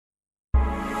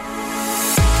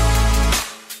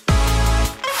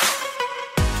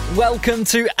Welcome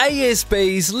to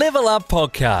ASB's Level Up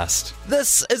podcast.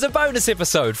 This is a bonus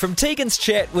episode from Tegan's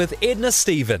chat with Edna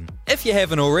Stephen. If you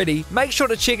haven't already, make sure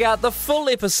to check out the full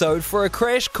episode for a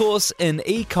crash course in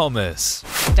e-commerce.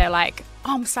 They're like,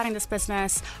 oh, I'm starting this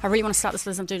business. I really want to start this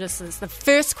business, do this. The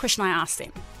first question I ask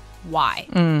them,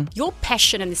 why? Your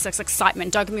passion and this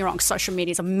excitement, don't get me wrong, social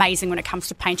media is amazing when it comes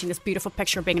to painting this beautiful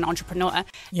picture of being an entrepreneur.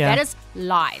 Yeah. That is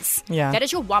lies. Yeah. That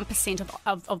is your 1%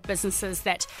 of businesses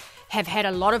that have had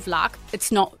a lot of luck.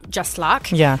 It's not just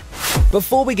luck. Yeah.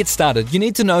 Before we get started, you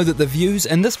need to know that the views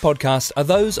in this podcast are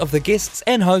those of the guests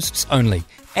and hosts only.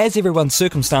 As everyone's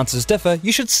circumstances differ,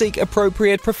 you should seek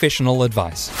appropriate professional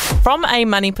advice. From a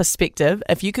money perspective,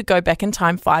 if you could go back in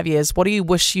time 5 years, what do you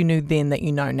wish you knew then that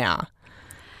you know now?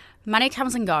 Money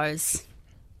comes and goes.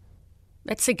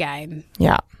 It's a game.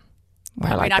 Yeah.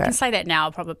 I can say that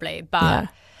now probably, but Yeah.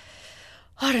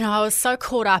 I don't know. I was so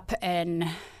caught up in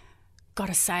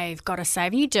gotta save.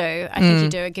 And you do. I think you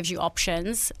do. It gives you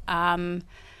options.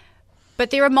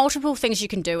 But there are multiple things you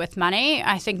can do with money.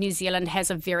 I think New Zealand has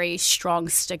a very strong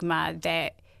stigma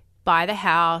that buy the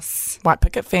house, White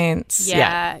picket fence.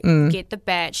 get the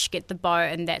batch, get the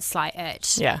boat, and that's like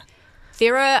it. Yeah.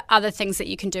 There are other things that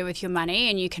you can do with your money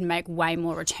and you can make way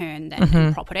more return than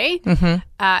in property.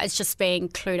 It's just being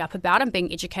clued up about and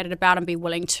being educated about and be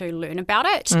willing to learn about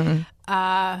it.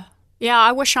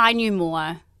 I wish I knew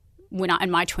more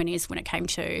in my 20s when it came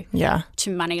to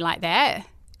money like that,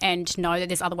 and know that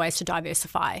there's other ways to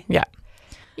diversify. Yeah.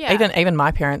 Yeah. Even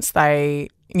my parents, they,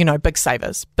 big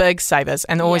savers,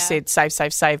 and always said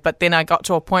save. But then I got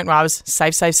to a point where I was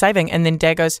saving. And then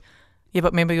Dad goes, yeah,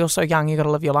 but remember, you're so young, you got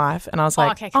to live your life. And I was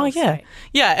like, okay, cool, yeah. sweet.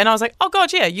 Yeah. And I was like, oh,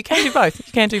 God, yeah, you can do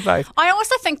both. I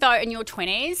also think, though, in your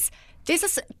 20s, there's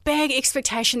this big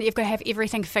expectation that you've got to have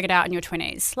everything figured out in your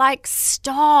 20s. Like,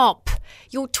 stop.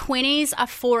 Your 20s are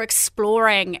for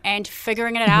exploring and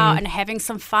figuring it out and having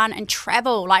some fun and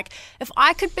travel. Like, if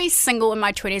I could be single in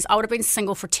my 20s, I would have been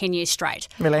single for 10 years straight.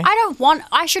 Really?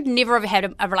 I should never have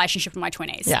had a relationship in my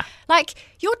 20s. Yeah. Like,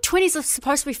 your 20s are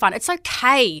supposed to be fun. It's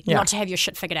okay Yeah. not to have your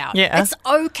shit figured out. Yeah. It's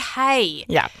okay.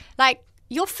 Yeah. Like,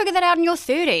 you'll figure that out in your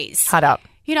 30s. Hard up.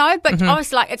 But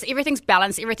obviously, like, everything's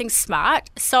balanced, everything's smart.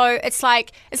 So it's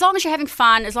like, as long as you're having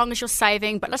fun, as long as you're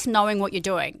saving, but just knowing what you're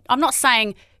doing. I'm not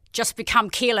saying just become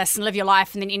careless and live your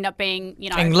life and then end up being,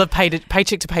 And live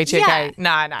paycheck to paycheck. Yeah.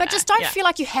 No. But just don't feel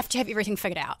like you have to have everything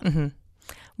figured out.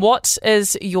 What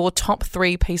is your top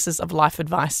 3 pieces of life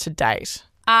advice to date?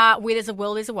 Where there's a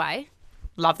will, there's a way.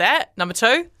 Love that. Number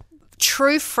 2?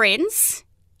 True friends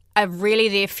are really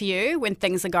there for you when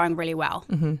things are going really well.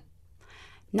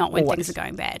 Not when things are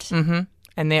going bad.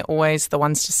 And they're always the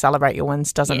ones to celebrate your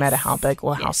wins. Doesn't matter how big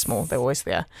or how small. They're always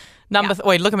there.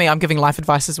 Wait, look at me. I'm giving life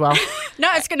advice as well. No,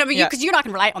 it's going to be you because you and I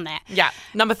can relate on that. Yeah.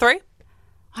 Number 3?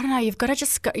 I don't know. You've got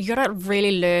to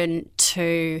really learn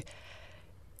to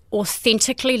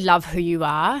authentically love who you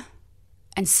are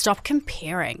and stop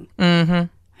comparing. Man,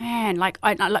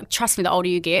 trust me, the older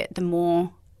you get,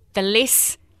 the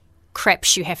less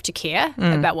craps you have to care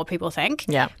about what people think.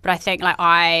 Yeah. But I think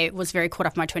I was very caught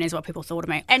up in my 20s what people thought of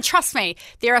me. And trust me,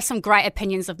 there are some great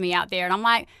opinions of me out there. And I'm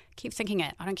like, keep thinking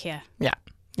it. I don't care. Yeah.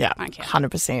 I don't care.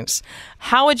 100%.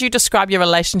 How would you describe your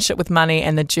relationship with money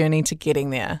and the journey to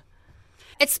getting there?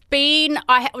 It's been,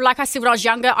 like I said, when I was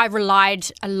younger, I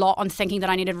relied a lot on thinking that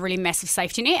I needed a really massive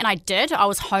safety net, and I did. I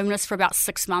was homeless for about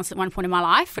 6 months at one point in my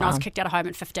life when I was kicked out of home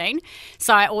at 15.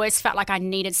 So I always felt like I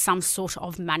needed some sort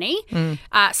of money.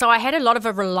 So I had a lot of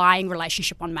a relying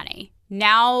relationship on money.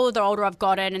 Now, the older I've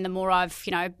gotten and the more I've,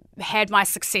 had my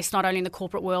success not only in the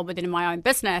corporate world but then in my own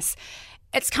business,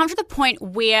 it's come to the point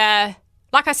where,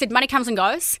 like I said, money comes and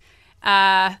goes.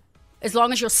 As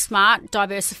long as you're smart,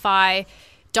 diversify.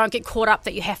 Don't get caught up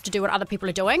that you have to do what other people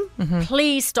are doing.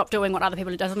 Please stop doing what other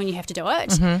people are doing when you have to do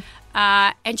it.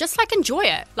 And just enjoy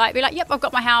it. Be like, yep, I've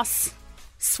got my house.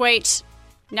 Sweet.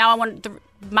 Now I want the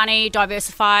money,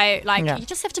 diversify. You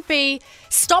just have to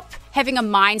stop having a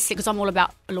mindset, because I'm all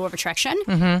about law of attraction.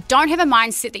 Don't have a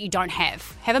mindset that you don't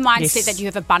have. Have a mindset that you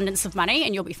have abundance of money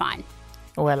and you'll be fine.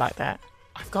 Oh, I like that.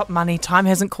 I've got money. Time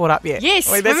hasn't caught up yet.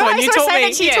 Yes. Wait, that's one you taught me.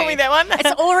 You taught me that one.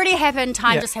 It's already happened.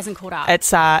 Time just hasn't caught up.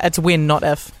 It's when, not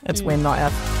if. It's when, not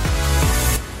if.